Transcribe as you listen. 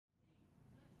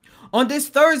On this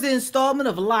Thursday installment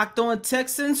of Locked On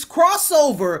Texans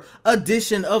crossover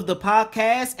edition of the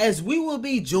podcast, as we will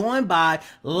be joined by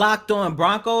Locked On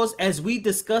Broncos as we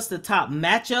discuss the top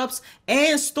matchups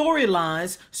and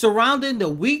storylines surrounding the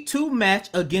Week 2 match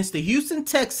against the Houston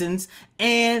Texans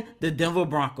and the Denver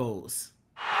Broncos.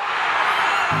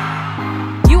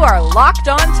 You are Locked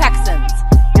On Texans,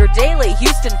 your daily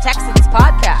Houston Texans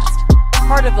podcast,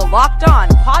 part of the Locked On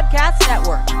Podcast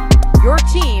Network, your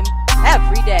team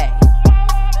every day.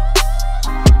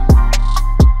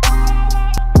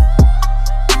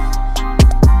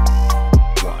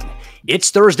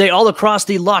 It's Thursday all across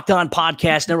the Locked On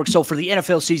Podcast Network. So for the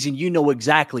NFL season, you know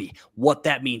exactly what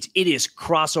that means. It is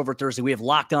Crossover Thursday. We have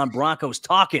Locked On Broncos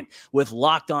talking with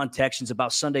Locked On Texans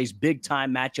about Sunday's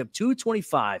big-time matchup,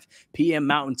 2:25 p.m.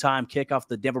 Mountain Time kickoff.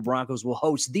 The Denver Broncos will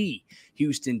host the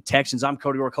Houston Texans. I'm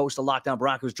Cody Rourke, host of Locked On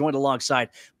Broncos, joined alongside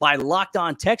by Locked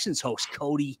On Texans host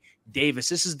Cody Davis.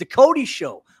 This is the Cody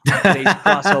Show on today's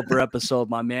crossover episode,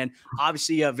 my man.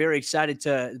 Obviously, very excited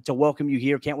to welcome you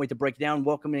here. Can't wait to break down,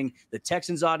 welcoming the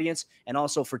Texans audience, and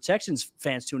also for Texans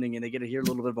fans tuning in, they get to hear a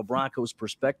little bit of a Broncos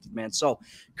perspective, man. So,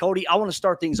 Cody, I want to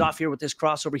start things off here with this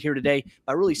crossover here today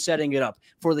by really setting it up.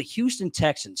 For the Houston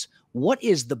Texans, what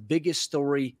is the biggest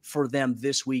story for them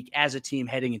this week as a team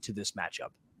heading into this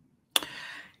matchup?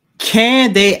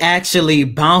 Can they actually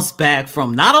bounce back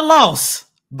from not a loss,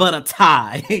 but a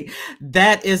tie?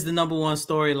 That is the number one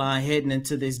storyline heading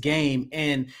into this game.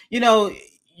 And,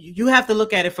 you have to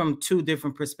look at it from two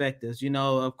different perspectives.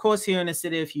 Of course, here in the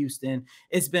city of Houston,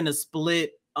 it's been a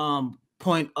split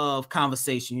point of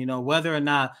conversation, whether or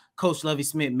not Coach Lovie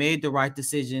Smith made the right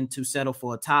decision to settle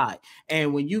for a tie.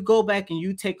 And when you go back and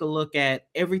you take a look at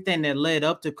everything that led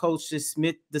up to Coach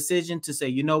Smith's decision to say,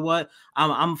 you know what,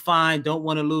 I'm fine, don't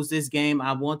want to lose this game,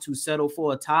 I want to settle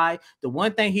for a tie. The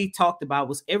one thing he talked about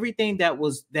was everything that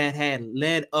had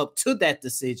led up to that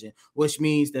decision, which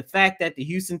means the fact that the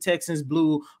Houston Texans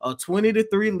blew a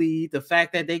 20-3 lead, the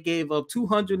fact that they gave up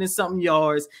 200 and something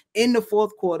yards in the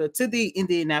fourth quarter to the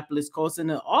Indianapolis Colts,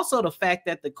 and also the fact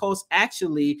that the Colts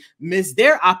actually missed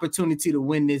their opportunity to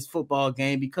win this football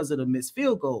game because of the missed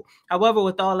field goal. However,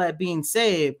 with all that being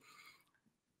said,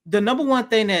 the number one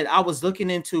thing that I was looking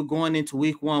into going into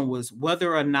week one was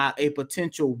whether or not a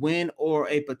potential win or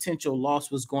a potential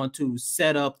loss was going to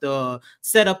set up the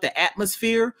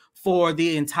atmosphere for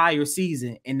the entire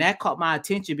season. And that caught my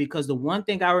attention because the one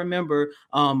thing I remember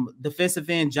defensive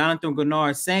end Jonathan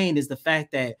Grenard saying is the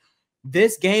fact that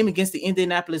this game against the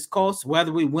Indianapolis Colts,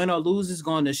 whether we win or lose, is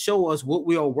going to show us what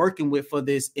we are working with for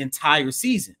this entire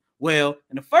season. Well,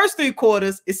 in the first three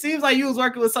quarters, it seems like you was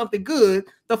working with something good.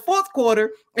 The fourth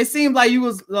quarter, it seemed like you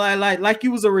was like you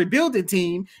was a rebuilding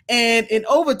team. And in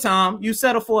overtime, you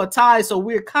settled for a tie. So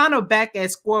we're kind of back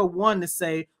at square one to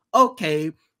say,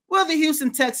 okay, will the Houston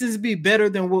Texans be better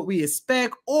than what we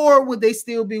expect, or would they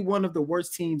still be one of the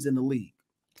worst teams in the league?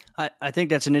 I think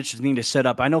that's an interesting thing to set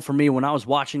up. I know for me, when I was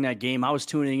watching that game, I was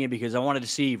tuning in because I wanted to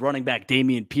see running back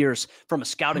Dameon Pierce from a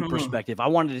scouting perspective. I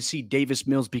wanted to see Davis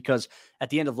Mills because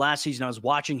at the end of last season, I was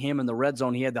watching him in the red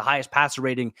zone. He had the highest passer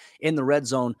rating in the red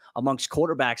zone amongst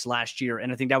quarterbacks last year,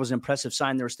 and I think that was an impressive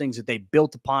sign. There's things that they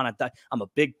built upon. I'm a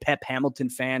big Pep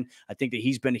Hamilton fan. I think that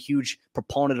he's been a huge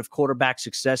proponent of quarterback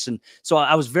success, and so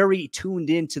I was very tuned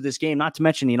into this game. Not to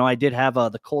mention, I did have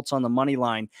the Colts on the money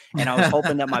line, and I was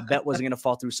hoping that my bet wasn't going to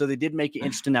fall through. So they did make it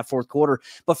interesting that fourth quarter.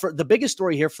 But for the biggest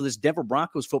story here for this Denver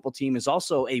Broncos football team is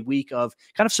also a week of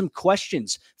kind of some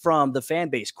questions from the fan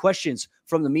base, questions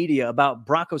from the media about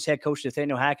Broncos head coach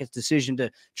Nathaniel Hackett's decision to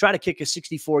try to kick a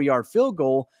 64-yard field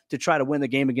goal to try to win the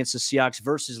game against the Seahawks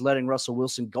versus letting Russell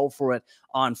Wilson go for it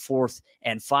on 4th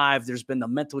and 5. There's been the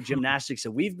mental gymnastics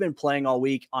that we've been playing all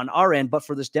week on our end, but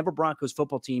for this Denver Broncos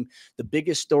football team, the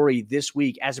biggest story this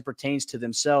week as it pertains to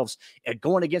themselves,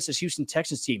 going against this Houston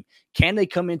Texans team, can they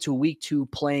come into week 2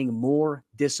 playing more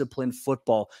disciplined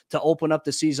football to open up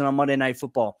the season on Monday Night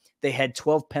Football? They had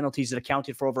 12 penalties that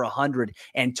accounted for over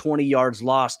 120 yards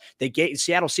lost.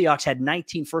 Seattle Seahawks had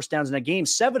 19 first downs in that game.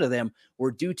 7 of them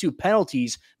were due to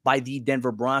penalties by the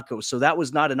Denver Broncos. So that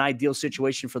was not an ideal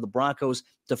situation for the Broncos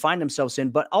to find themselves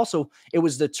in, but also it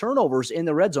was the turnovers in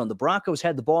the red zone. The Broncos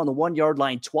had the ball on the 1-yard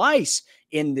line twice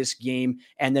in this game,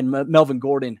 and then Melvin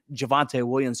Gordon, Javonte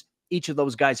Williams, each of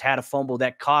those guys had a fumble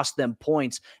that cost them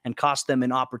points and cost them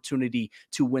an opportunity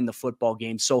to win the football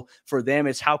game. So for them,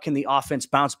 it's how can the offense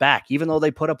bounce back? Even though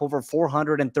they put up over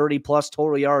 430 plus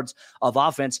total yards of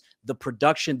offense, the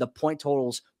production, the point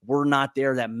totals were not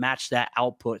there that matched that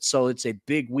output. So it's a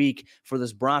big week for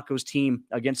this Broncos team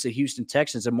against the Houston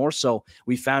Texans. And more so,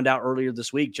 we found out earlier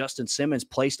this week, Justin Simmons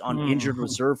placed on injured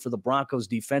reserve for the Broncos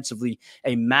defensively,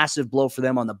 a massive blow for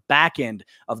them on the back end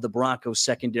of the Broncos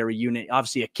secondary unit.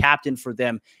 Obviously a captain for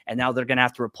them, and now they're going to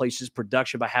have to replace his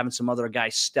production by having some other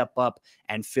guys step up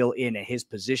and fill in at his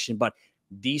position. But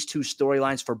these two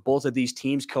storylines for both of these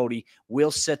teams, Cody,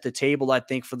 will set the table, I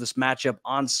think, for this matchup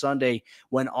on Sunday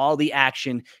when all the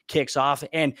action kicks off.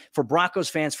 And for Broncos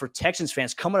fans, for Texans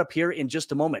fans, coming up here in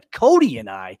just a moment, Cody and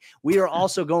I, we are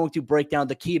also going to break down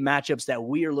the key matchups that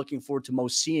we are looking forward to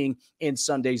most seeing in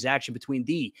Sunday's action between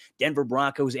the Denver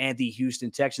Broncos and the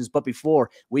Houston Texans. But before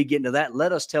we get into that,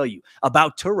 let us tell you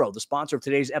about Turo, the sponsor of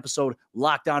today's episode,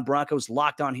 Locked On Broncos,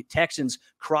 Locked On Texans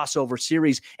crossover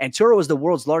series. And Turo is the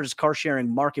world's largest car sharing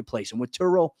marketplace. And with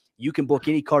Turo, you can book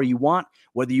any car you want,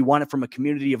 whether you want it from a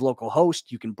community of local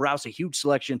hosts. You can browse a huge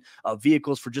selection of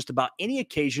vehicles for just about any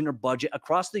occasion or budget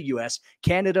across the U.S.,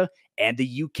 Canada, and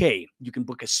the UK. You can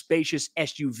book a spacious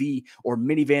SUV or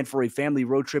minivan for a family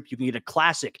road trip. You can get a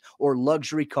classic or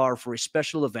luxury car for a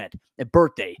special event, a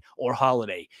birthday, or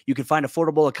holiday. You can find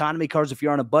affordable economy cars if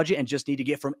you're on a budget and just need to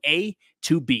get from A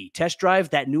to B. Test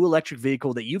drive that new electric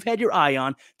vehicle that you've had your eye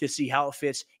on to see how it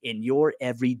fits in your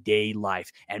everyday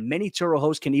life. And many Turo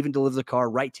hosts can even deliver the car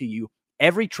right to you.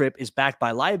 Every trip is backed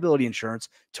by liability insurance.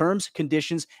 Terms,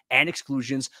 conditions, and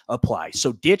exclusions apply.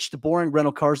 So ditch the boring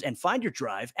rental cars and find your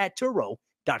drive at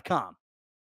Turo.com.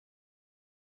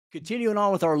 Continuing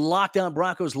on with our Locked On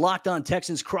Broncos, Locked On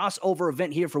Texans crossover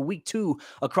event here for week 2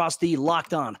 across the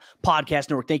Locked On Podcast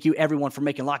Network. Thank you, everyone, for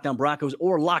making Locked On Broncos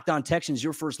or Locked On Texans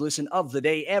your first listen of the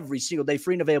day every single day,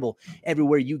 free and available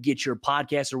everywhere you get your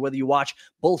podcasts or whether you watch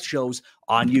both shows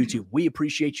on YouTube. We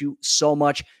appreciate you so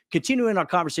much. Continuing our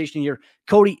conversation here,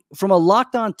 Cody, from a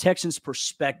Locked On Texans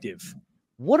perspective,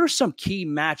 what are some key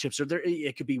matchups?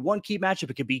 It could be one key matchup.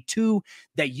 It could be two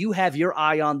that you have your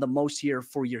eye on the most here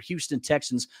for your Houston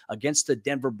Texans against the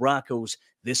Denver Broncos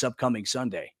this upcoming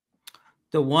Sunday.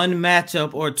 The one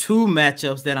matchup or two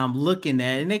matchups that I'm looking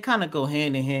at, and they kind of go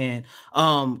hand in hand.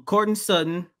 Courtland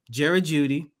Sutton, Jerry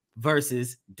Jeudy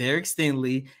versus Derek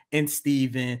Stingley and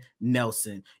Steven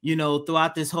Nelson. You know,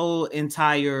 throughout this whole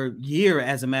entire year,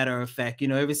 as a matter of fact, you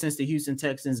know, ever since the Houston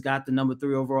Texans got the number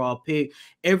 3 overall pick,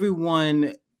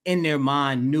 everyone in their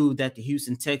mind knew that the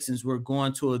Houston Texans were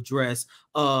going to address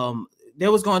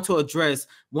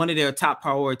one of their top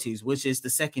priorities, which is the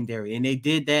secondary. And they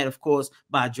did that, of course,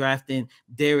 by drafting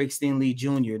Derek Stingley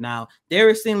Jr. Now,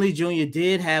 Derek Stingley Jr.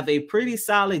 did have a pretty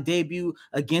solid debut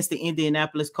against the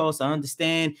Indianapolis Colts. I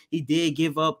understand he did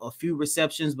give up a few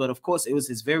receptions, but of course, it was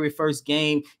his very first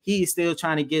game. He is still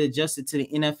trying to get adjusted to the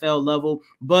NFL level.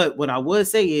 But what I would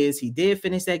say is he did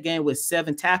finish that game with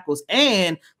 7 tackles.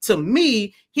 And to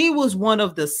me, he was one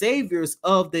of the saviors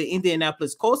of the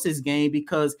Indianapolis Colts game,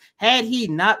 because had he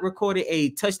not recorded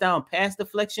a touchdown pass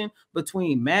deflection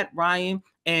between Matt Ryan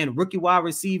and rookie wide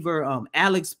receiver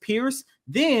Alex Pierce,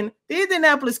 then the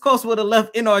Indianapolis Colts would have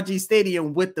left NRG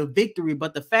Stadium with the victory.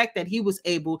 But the fact that he was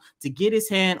able to get his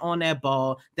hand on that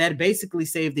ball, that basically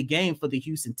saved the game for the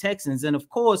Houston Texans. And of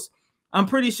course, I'm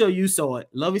pretty sure you saw it.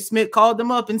 Lovie Smith called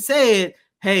them up and said,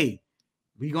 hey,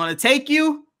 we're going to take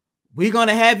you. We're going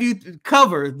to have you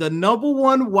cover the number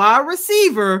 1 wide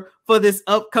receiver for this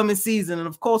upcoming season. And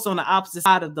of course, on the opposite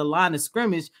side of the line of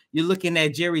scrimmage, you're looking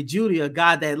at Jerry Jeudy, a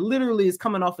guy that literally is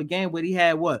coming off a game where he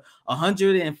had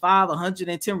 105,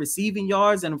 110 receiving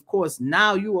yards. And of course,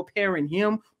 now you are pairing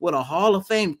him with a Hall of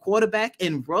Fame quarterback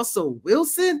in Russell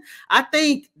Wilson. I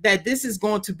think that this is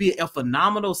going to be a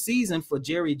phenomenal season for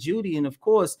Jerry Jeudy. And of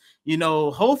course, you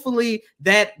know, hopefully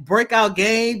that breakout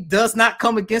game does not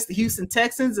come against the Houston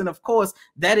Texans. And of course,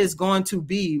 that is going to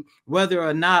be whether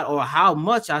or not, or how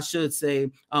much I should say,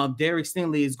 Derek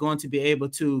Stingley is going to be able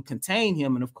to contain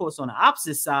him. And of course, on the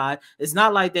opposite side, it's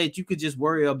not like that you could just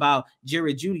worry about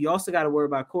Jerry Jeudy. You also got to worry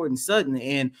about Courtland Sutton.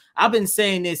 And I've been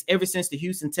saying this ever since the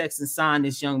Houston Texans signed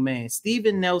this young man,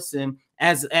 Steven Nelson,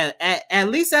 at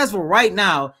least as for right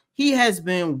now, he has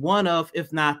been one of,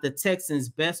 if not the Texans'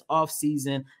 best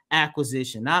offseason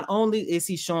acquisition. Not only is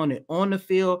he showing it on the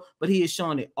field, but he is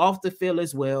showing it off the field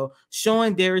as well,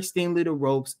 showing Derek Stingley the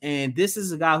ropes. And this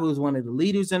is a guy who is one of the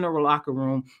leaders in the locker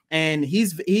room, and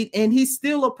he's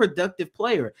still a productive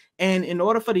player. And in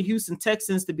order for the Houston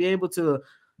Texans to be able to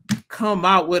come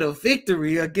out with a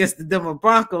victory against the Denver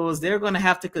Broncos, they're going to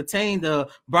have to contain the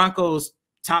Broncos'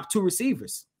 top 2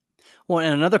 receivers. Well,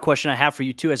 and another question I have for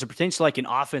you too, as it pertains to like an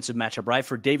offensive matchup, right?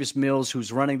 For Davis Mills,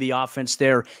 who's running the offense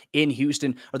there in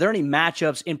Houston, are there any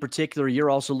matchups in particular you're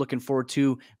also looking forward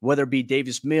to, whether it be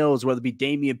Davis Mills, whether it be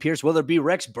Damian Pierce, whether it be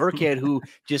Rex Burkhead, who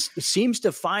just seems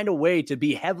to find a way to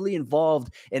be heavily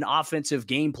involved in offensive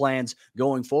game plans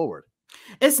going forward?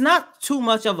 It's not too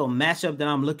much of a matchup that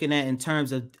I'm looking at in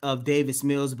terms of Davis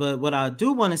Mills, but what I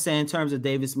do want to say in terms of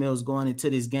Davis Mills going into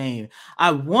this game,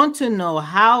 I want to know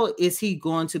how is he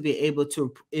going to be able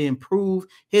to improve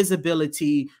his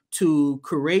ability to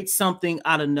create something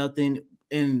out of nothing.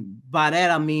 And by that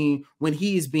I mean when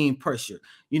he is being pressured.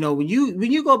 You know, when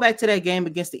you go back to that game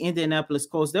against the Indianapolis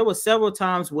Colts, there were several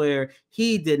times where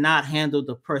he did not handle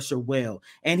the pressure well.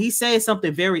 And he said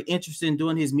something very interesting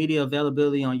during his media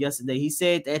availability on yesterday. He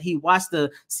said that he watched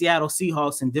the Seattle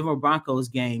Seahawks and Denver Broncos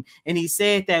game, and he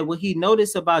said that what he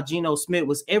noticed about Geno Smith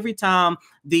was every time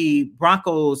the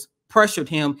Broncos pressured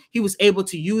him, he was able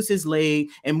to use his leg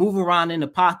and move around in the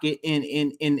pocket and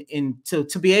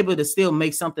to be able to still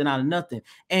make something out of nothing.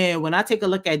 And when I take a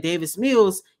look at Davis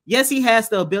Mills, yes, he has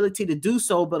the ability to do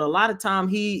so, but a lot of time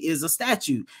he is a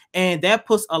statue, and that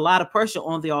puts a lot of pressure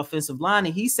on the offensive line.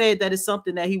 And he said that is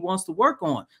something that he wants to work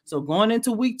on. So going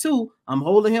into week 2, I'm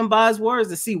holding him by his words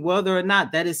to see whether or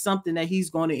not that is something that he's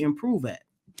going to improve at.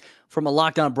 From a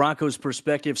Locked On Broncos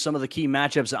perspective, some of the key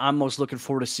matchups I'm most looking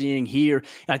forward to seeing here.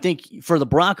 I think for the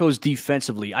Broncos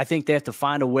defensively, I think they have to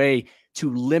find a way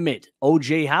to limit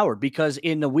O.J. Howard, because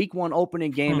in the week 1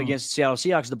 opening game against the Seattle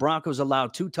Seahawks, the Broncos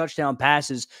allowed 2 touchdown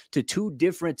passes to 2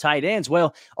 different tight ends.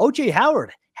 Well, O.J.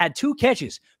 Howard had 2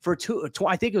 catches for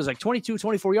I think it was like 22,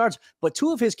 24 yards, but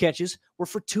 2 of his catches were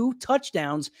for 2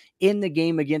 touchdowns in the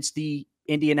game against the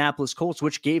Indianapolis Colts,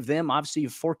 which gave them obviously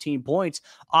 14 points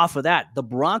off of that. The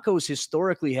Broncos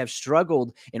historically have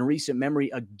struggled in recent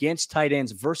memory against tight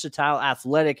ends, versatile,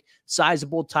 athletic,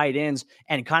 sizable tight ends.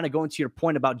 And kind of going to your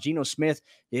point about Geno Smith,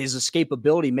 his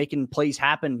escapability, making plays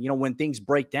happen, you know, when things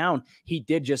break down, he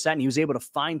did just that, and he was able to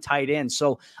find tight ends.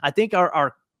 So I think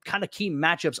our kind of key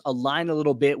matchups align a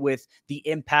little bit with the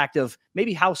impact of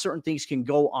maybe how certain things can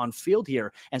go on field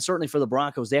here. And certainly for the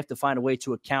Broncos, they have to find a way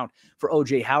to account for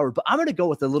O.J. Howard. But I'm going to go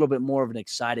with a little bit more of an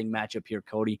exciting matchup here,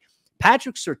 Cody.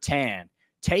 Patrick Surtain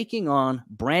taking on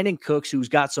Brandon Cooks, who's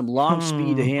got some long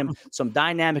speed to him, some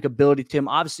dynamic ability to him.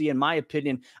 Obviously, in my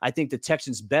opinion, I think the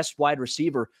Texans' best wide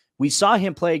receiver. We saw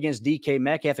him play against DK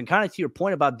Metcalf, and kind of to your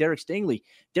point about Derek Stingley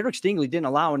didn't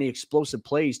allow any explosive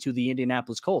plays to the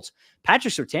Indianapolis Colts.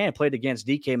 Patrick Surtain played against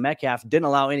DK Metcalf, didn't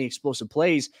allow any explosive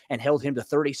plays, and held him to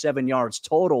 37 yards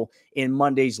total in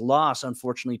Monday's loss,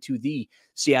 unfortunately, to the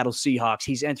Seattle Seahawks.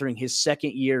 He's entering his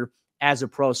 2nd year as a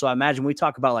pro. So I imagine we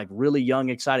talk about like really young,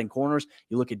 exciting corners.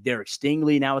 You look at Derek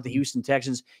Stingley now with the Houston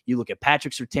Texans. You look at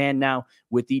Patrick Surtain now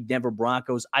with the Denver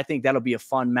Broncos. I think that'll be a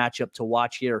fun matchup to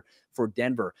watch here for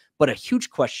Denver. But a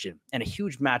huge question and a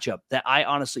huge matchup that I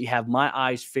honestly have my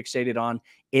eyes fixated on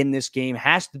in this game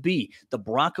has to be the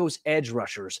Broncos edge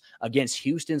rushers against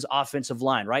Houston's offensive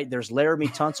line, right? There's Laramie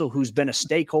Tunsil, who's been a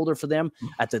stakeholder for them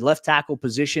at the left tackle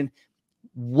position.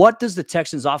 What does the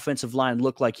Texans offensive line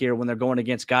look like here when they're going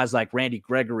against guys like Randy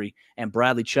Gregory and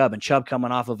Bradley Chubb, and Chubb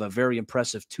coming off of a very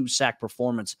impressive 2-sack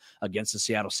performance against the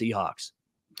Seattle Seahawks?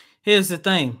 Here's the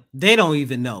thing. They don't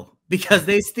even know, because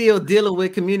they still dealing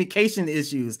with communication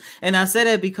issues. And I say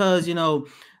that because, you know,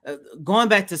 going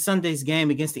back to Sunday's game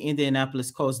against the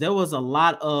Indianapolis Colts, there was a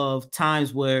lot of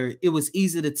times where it was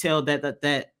easy to tell that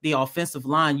the offensive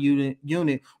line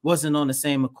unit wasn't on the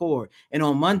same accord. And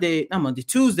on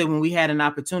Tuesday, when we had an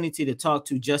opportunity to talk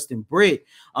to Justin Britt,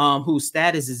 whose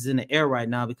status is in the air right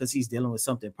now because he's dealing with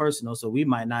something personal, so we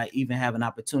might not even have an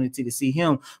opportunity to see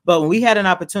him. But when we had an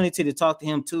opportunity to talk to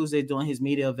him Tuesday during his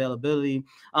media availability,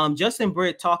 Justin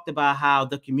Britt talked about how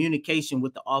the communication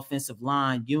with the offensive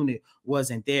line unit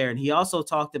wasn't there. And he also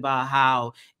talked about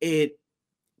how it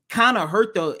kind of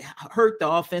hurt the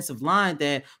offensive line,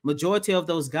 that majority of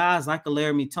those guys like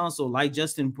Laramie Tunsil, like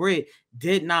Justin Britt,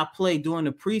 did not play during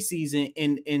the preseason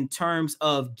in terms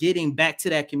of getting back to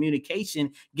that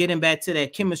communication, getting back to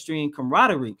that chemistry and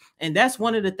camaraderie. And that's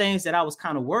one of the things that I was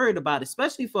kind of worried about,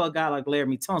 especially for a guy like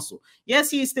Laramie Tunsil.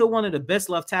 Yes, he is still one of the best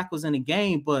left tackles in the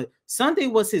game, but Sunday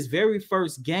was his very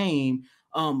first game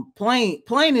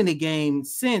playing in the game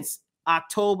since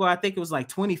October, I think it was like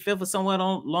 25th or somewhere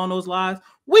along those lines,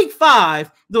 week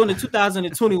 5 during the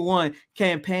 2021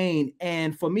 campaign.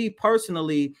 And for me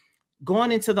personally,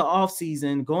 going into the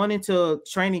offseason, going into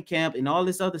training camp and all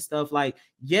this other stuff, like,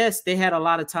 yes, they had a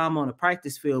lot of time on the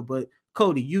practice field, but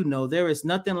Cody, you know, there is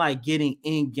nothing like getting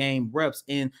in-game reps.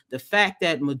 And the fact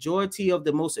that majority of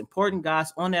the most important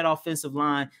guys on that offensive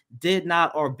line did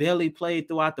not or barely play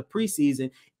throughout the preseason,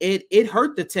 it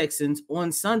hurt the Texans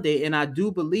on Sunday. And I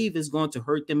do believe it's going to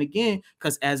hurt them again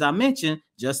because, as I mentioned,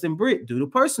 Justin Britt, due to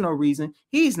personal reason,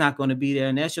 he's not going to be there,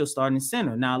 and that's your starting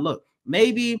center. Now, look,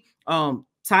 maybe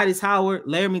Titus Howard,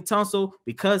 Laramie Tunsil,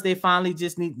 because they finally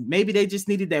maybe they just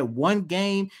needed that one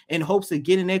game in hopes of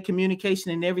getting their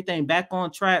communication and everything back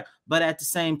on track. But at the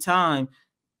same time,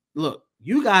 look,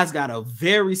 you guys got a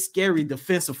very scary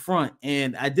defensive front,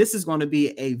 and this is going to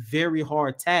be a very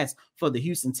hard task for the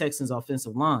Houston Texans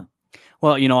offensive line.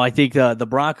 Well, you know, I think the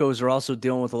Broncos are also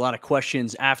dealing with a lot of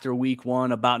questions after week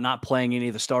one about not playing any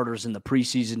of the starters in the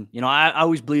preseason. You know, I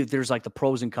always believe that there's like the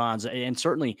pros and cons, and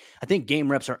certainly I think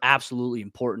game reps are absolutely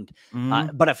important.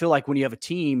 But I feel like when you have a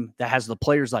team that has the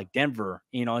players like Denver,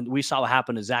 you know, and we saw what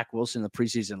happened to Zach Wilson in the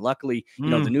preseason. Luckily, you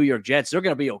know, the New York Jets, they're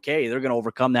going to be okay. They're going to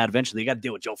overcome that eventually. They got to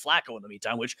deal with Joe Flacco in the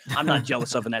meantime, which I'm not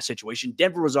jealous of in that situation.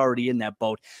 Denver was already in that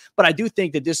boat. But I do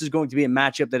think that this is going to be a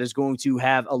matchup that is going to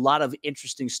have a lot of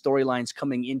interesting storylines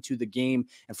coming into the game.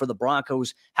 And for the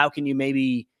Broncos, how can you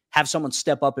maybe have someone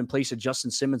step up in place of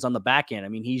Justin Simmons on the back end? I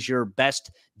mean, he's your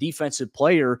best defensive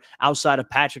player outside of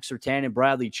Patrick Surtain and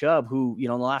Bradley Chubb, who, you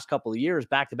know, in the last couple of years,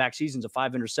 back-to-back seasons of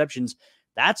 5 interceptions.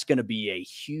 That's going to be a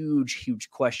huge, huge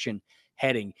question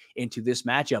heading into this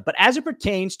matchup. But as it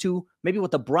pertains to maybe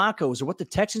what the Broncos or what the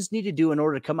Texans need to do in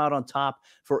order to come out on top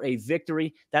for a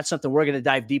victory, that's something we're going to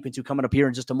dive deep into coming up here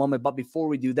in just a moment. But before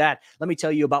we do that, let me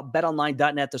tell you about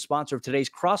BetOnline.net, the sponsor of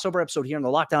today's crossover episode here on the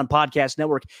Locked On Podcast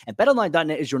Network. And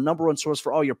BetOnline.net is your number one source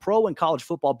for all your pro and college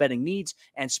football betting needs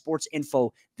and sports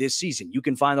info this season. You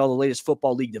can find all the latest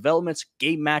football league developments,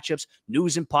 game matchups,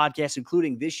 news, and podcasts,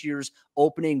 including this year's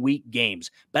opening week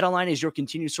games. BetOnline is your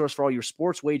continued source for all your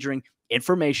sports wagering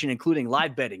information, including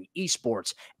live betting,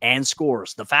 esports, and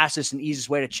scores. The fastest and easiest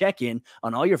way to check in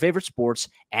on all your favorite sports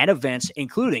and events,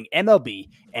 including MLB,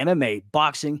 MMA,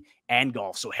 boxing, and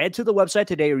golf. So head to the website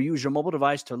today or use your mobile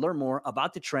device to learn more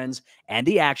about the trends and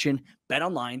the action. Bet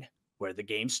online, where the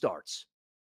game starts.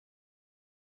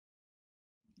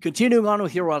 Continuing on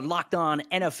with your Locked On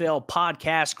NFL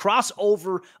podcast,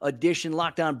 crossover edition,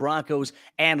 Locked On Broncos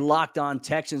and Locked On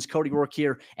Texans. Cody Rourke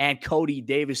here and Cody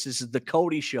Davis. This is the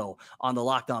Cody Show on the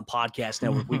Locked On Podcast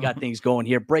Network. We got things going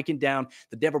here, breaking down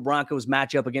the Denver Broncos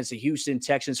matchup against the Houston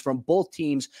Texans from both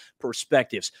teams'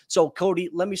 perspectives. So,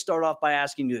 Cody, let me start off by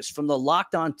asking you this. From the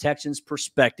Locked On Texans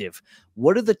perspective,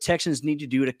 what do the Texans need to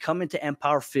do to come into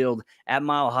Empower Field at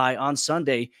Mile High on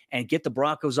Sunday and get the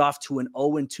Broncos off to an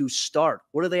 0-2 start?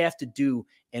 What do they have to do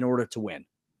in order to win?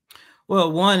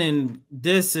 Well, one, and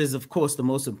this is, of course, the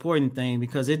most important thing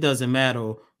because it doesn't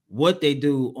matter what they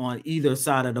do on either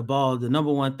side of the ball. The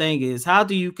number one thing is, how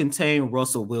do you contain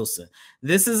Russell Wilson?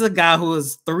 This is a guy who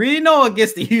is 3-0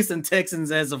 against the Houston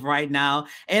Texans as of right now.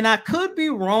 And I could be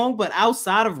wrong, but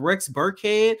outside of Rex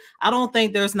Burkhead, I don't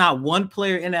think there's not one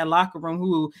player in that locker room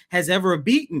who has ever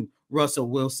beaten Russell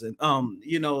Wilson.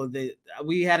 You know,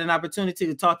 we had an opportunity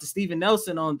to talk to Steven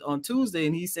Nelson on Tuesday,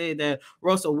 and he said that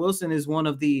Russell Wilson is one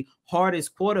of the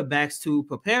hardest quarterbacks to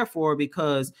prepare for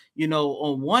because, you know,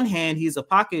 on one hand, he's a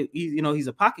pocket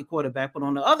quarterback, but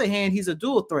on the other hand, he's a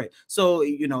dual threat. So,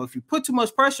 you know, if you put too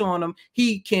much pressure on him,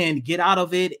 he can get out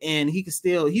of it, and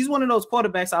he's one of those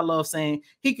quarterbacks I love saying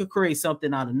he could create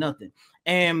something out of nothing.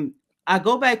 And I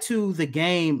go back to the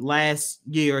game last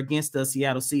year against the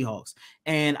Seattle Seahawks,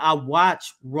 and I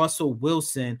watched Russell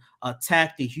Wilson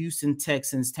attack the Houston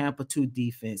Texans Tampa 2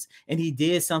 defense, and he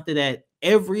did something that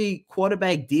every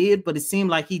quarterback did, but it seemed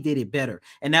like he did it better,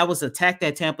 and that was attack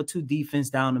that Tampa 2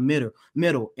 defense down the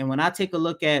middle. And when I take a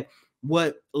look at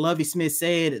what Lovie Smith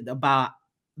said about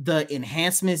the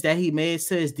enhancements that he made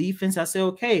to his defense, I said,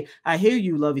 okay, I hear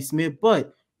you, Lovie Smith,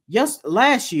 but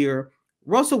last year,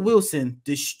 Russell Wilson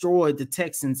destroyed the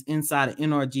Texans inside of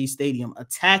NRG Stadium,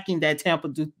 attacking that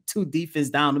Tampa 2 defense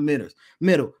down the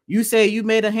middle. You say you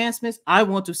made enhancements. I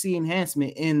want to see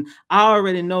enhancement. And I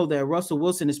already know that Russell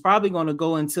Wilson is probably going to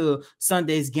go into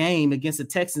Sunday's game against the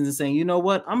Texans and saying, you know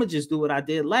what, I'm going to just do what I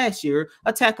did last year,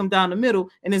 attack them down the middle,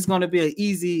 and it's going to be an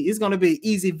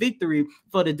easy victory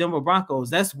for the Denver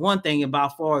Broncos. That's one thing, and by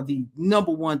far the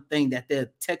number one thing that the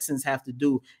Texans have to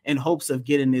do in hopes of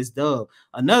getting this dub.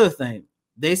 Another thing,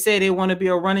 they say they want to be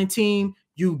a running team.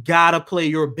 You got to play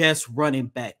your best running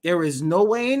back. There is no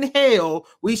way in hell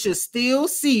we should still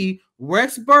see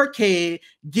Rex Burkhead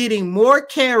getting more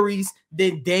carries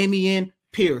than Dameon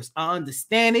Pierce. I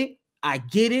understand it. I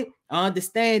get it. I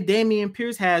understand Dameon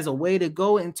Pierce has a way to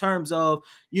go in terms of,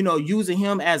 using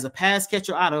him as a pass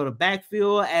catcher out of the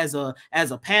backfield, as a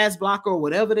pass blocker, or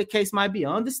whatever the case might be.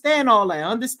 I understand all that. I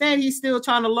understand he's still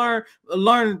trying to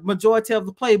learn majority of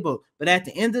the playbook. But at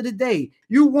the end of the day,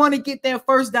 you want to get that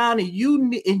first down, and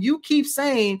you keep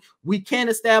saying we can't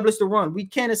establish the run. We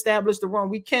can't establish the run.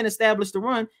 We can't establish the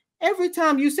run. Every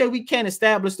time you say we can't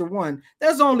establish the run,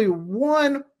 there's only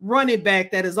one running back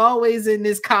that is always in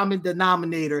this common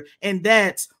denominator, and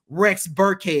that's Rex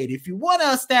Burkhead. If you want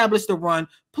to establish the run,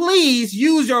 please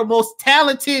use your most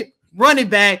talented running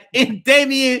back in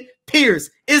Dameon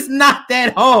Pierce. It's not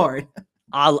that hard.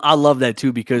 I love that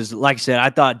too, because like I said,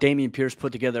 I thought Dameon Pierce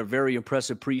put together a very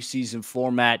impressive preseason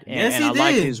format, and I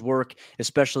like his work,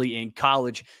 especially in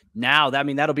college. Now,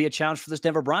 that'll be a challenge for this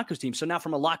Denver Broncos team. So now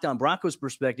from a Locked On Broncos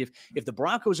perspective, if the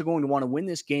Broncos are going to want to win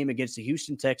this game against the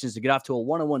Houston Texans to get off to a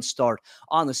 1-1 start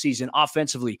on the season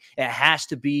offensively, it has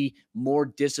to be more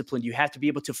disciplined. You have to be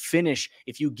able to finish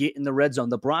if you get in the red zone.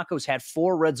 The Broncos had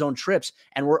 4 red zone trips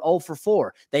and were 0 for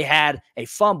 4. They had a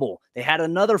fumble. They had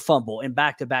another fumble in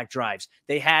back-to-back drives.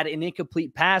 They had an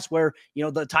incomplete pass where,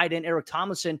 the tight end Eric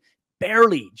Tomlinson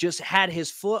barely just had his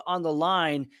foot on the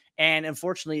line, and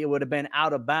unfortunately, it would have been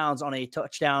out of bounds on a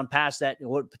touchdown pass that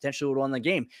would potentially would have won the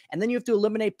game. And then you have to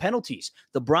eliminate penalties.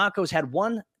 The Broncos had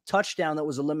 1 touchdown that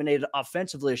was eliminated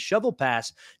offensively, a shovel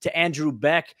pass to Andrew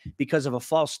Beck because of a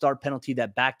false start penalty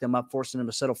that backed them up, forcing them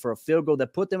to settle for a field goal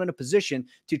that put them in a position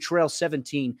to trail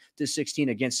 17-16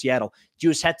 against Seattle. You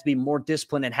just have to be more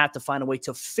disciplined and have to find a way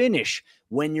to finish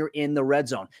when you're in the red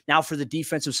zone. Now, for the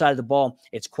defensive side of the ball,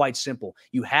 it's quite simple.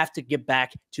 You have to get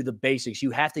back to the basics.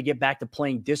 You have to get back to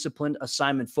playing disciplined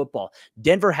assignment football.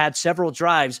 Denver had several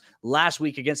drives last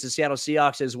week against the Seattle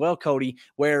Seahawks as well, Cody,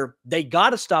 where they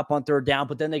got to stop on 3rd down,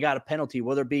 but then they got a penalty,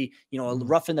 whether it be, a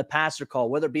roughing the passer call,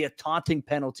 whether it be a taunting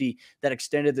penalty that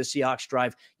extended the Seahawks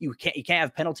drive. You can't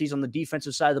have penalties on the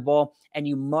defensive side of the ball, and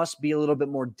you must be a little bit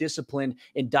more disciplined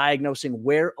in diagnosing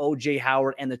where O.J.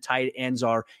 Howard and the tight ends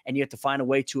are, and you have to find a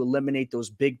way to eliminate those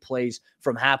big plays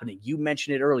from happening. You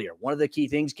mentioned it earlier. One of the key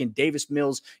things, can Davis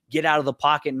Mills get out of the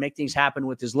pocket and make things happen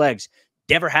with his legs?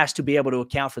 Denver has to be able to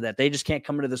account for that. They just can't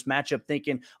come into this matchup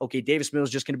thinking, okay, Davis Mills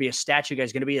is just going to be a statue guy.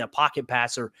 He's going to be a pocket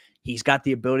passer. He's got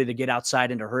the ability to get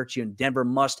outside and to hurt you, and Denver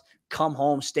must come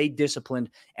home, stay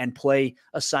disciplined, and play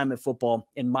assignment football,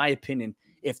 in my opinion,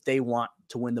 if they want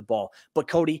to win the ball. But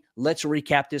Cody, let's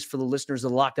recap this for the listeners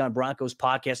of the Locked On Broncos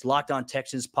podcast, Locked On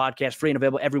Texans podcast, free and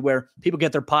available everywhere people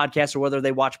get their podcasts, or whether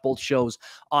they watch both shows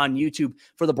on YouTube.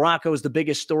 For the Broncos, the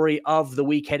biggest story of the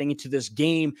week heading into this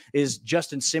game is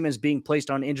Justin Simmons being placed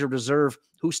on injured reserve.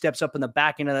 Who steps up in the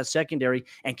back end of that secondary,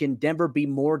 and can Denver be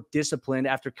more disciplined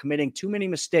after committing too many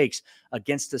mistakes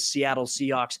against the Seattle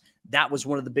Seahawks? That was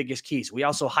one of the biggest keys. We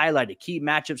also highlighted key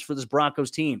matchups for this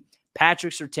Broncos team.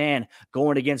 Patrick Surtain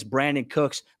going against Brandon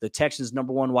Cooks, the Texans'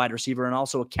 #1 wide receiver, and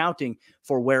also accounting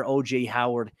for where O.J.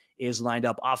 Howard is lined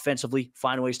up offensively.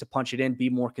 Find ways to punch it in, be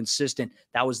more consistent.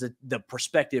 That was the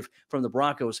perspective from the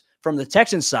Broncos. From the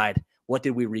Texans side, what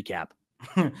did we recap?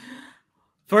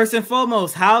 First and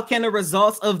foremost, how can the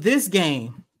results of this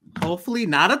game, hopefully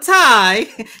not a tie,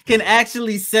 can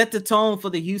actually set the tone for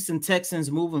the Houston Texans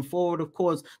moving forward? Of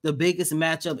course, the biggest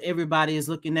matchup everybody is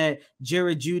looking at,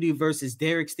 Jerry Jeudy versus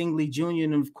Derek Stingley Jr.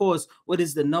 And of course, what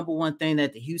is the #1 thing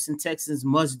that the Houston Texans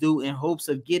must do in hopes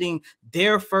of getting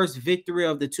their first victory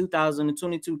of the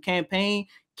 2022 campaign?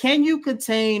 Can you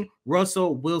contain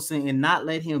Russell Wilson and not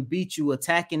let him beat you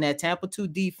attacking that Tampa 2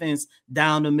 defense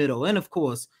down the middle? And of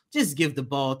course, just give the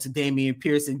ball to Dameon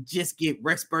Pierce and just get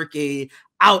Rex Burkhead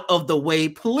out of the way,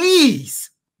 please.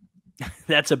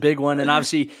 That's a big one. And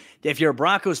obviously, if you're a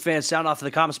Broncos fan, sound off in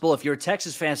the comments below. If you're a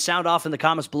Texas fan, sound off in the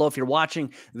comments below. If you're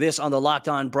watching this on the Locked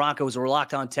On Broncos or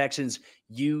Locked On Texans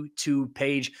YouTube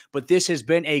page. But this has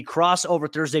been a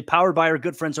crossover Thursday powered by our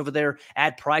good friends over there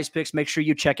at PrizePicks. Make sure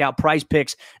you check out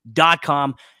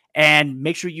prizepicks.com. And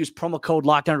make sure you use promo code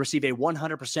LOCKEDON to receive a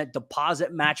 100%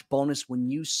 deposit match bonus when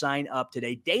you sign up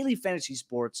today. Daily fantasy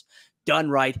sports done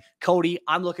right. Cody,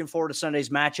 I'm looking forward to Sunday's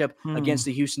matchup against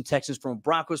the Houston Texans from a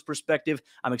Broncos perspective.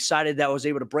 I'm excited that I was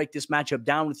able to break this matchup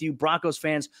down with you. Broncos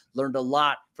fans learned a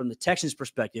lot from the Texans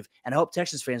perspective, and I hope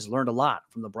Texans fans learned a lot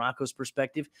from the Broncos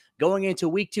perspective going into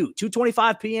week 2.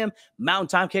 2:25 p.m. Mountain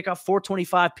Time kickoff,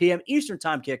 4:25 p.m. Eastern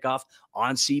Time kickoff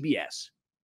on CBS.